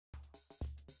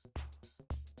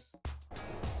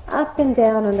up and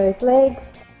down on those legs,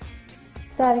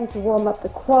 starting to warm up the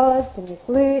quads and your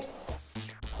glutes.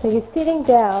 So you're sitting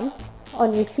down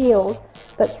on your heels,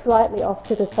 but slightly off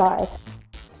to the side.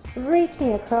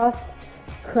 Reaching across,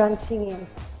 crunching in,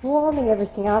 warming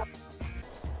everything up.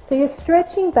 So you're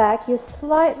stretching back, you're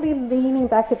slightly leaning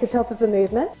back at the top of the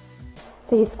movement.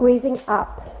 So you're squeezing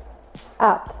up,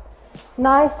 up.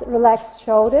 Nice relaxed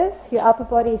shoulders, your upper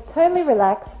body is totally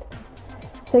relaxed.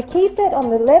 So keep it on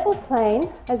the level plane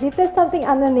as if there's something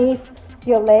underneath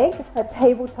your leg, a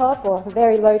tabletop or a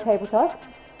very low tabletop,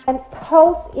 and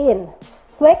pulse in.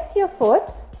 Flex your foot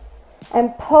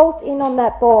and pulse in on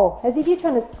that ball as if you're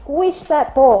trying to squish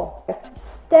that ball.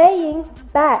 Staying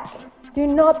back. Do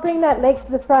not bring that leg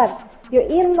to the front. You're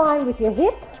in line with your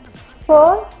hip.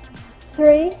 4,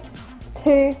 3,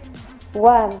 2,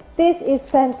 1. This is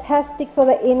fantastic for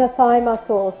the inner thigh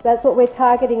muscles. That's what we're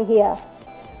targeting here.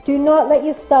 Do not let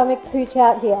your stomach pooch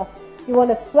out here. You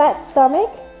want a flat stomach.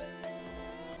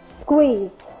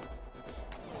 Squeeze.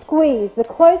 Squeeze. The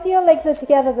closer your legs are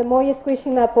together, the more you're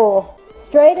squishing that ball.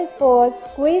 Straight as boards,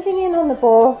 squeezing in on the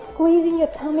ball, squeezing your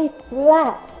tummy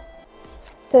flat.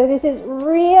 So this is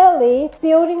really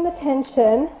building the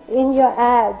tension in your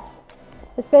abs,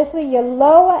 especially your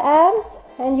lower abs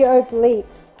and your obliques.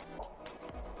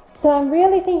 So I'm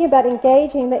really thinking about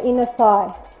engaging the inner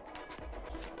thigh.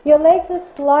 Your legs are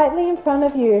slightly in front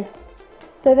of you,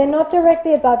 so they're not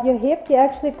directly above your hips. You're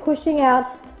actually pushing out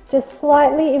just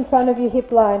slightly in front of your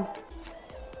hip line.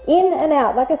 In and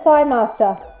out like a thigh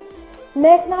master.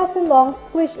 Neck nice and long,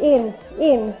 squish in,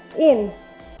 in.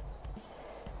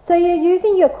 So you're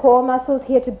using your core muscles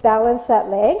here to balance that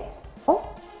leg,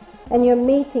 and you're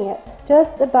meeting it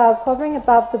just above, hovering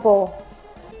above the ball.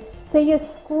 So you're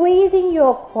squeezing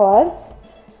your quads,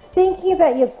 thinking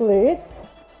about your glutes,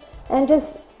 and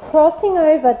just crossing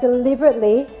over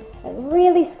deliberately and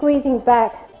really squeezing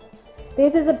back.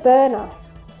 This is a burner.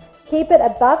 Keep it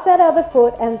above that other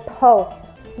foot and pulse,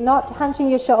 not hunching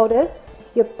your shoulders.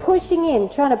 You're pushing in,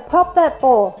 trying to pop that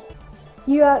ball.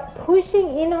 You are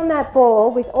pushing in on that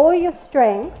ball with all your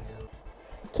strength,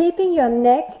 keeping your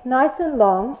neck nice and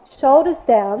long, shoulders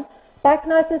down, back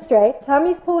nice and straight,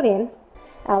 tummy's pulled in,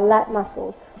 our lat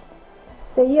muscles.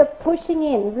 So you're pushing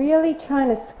in, really trying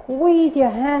to squeeze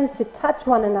your hands to touch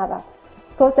one another.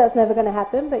 Of course, that's never going to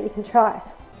happen, but you can try.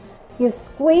 You're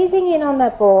squeezing in on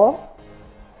that ball,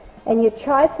 and your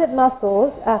tricep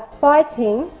muscles are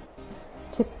fighting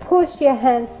to push your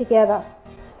hands together.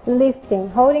 Lifting,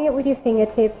 holding it with your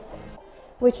fingertips,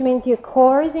 which means your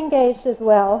core is engaged as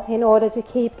well in order to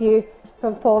keep you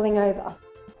from falling over.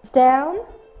 Down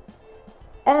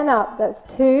and up, that's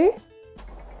 2.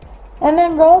 And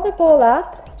then roll the ball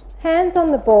up, hands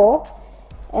on the ball,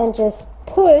 and just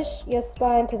push your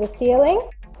spine to the ceiling,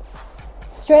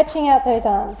 stretching out those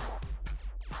arms.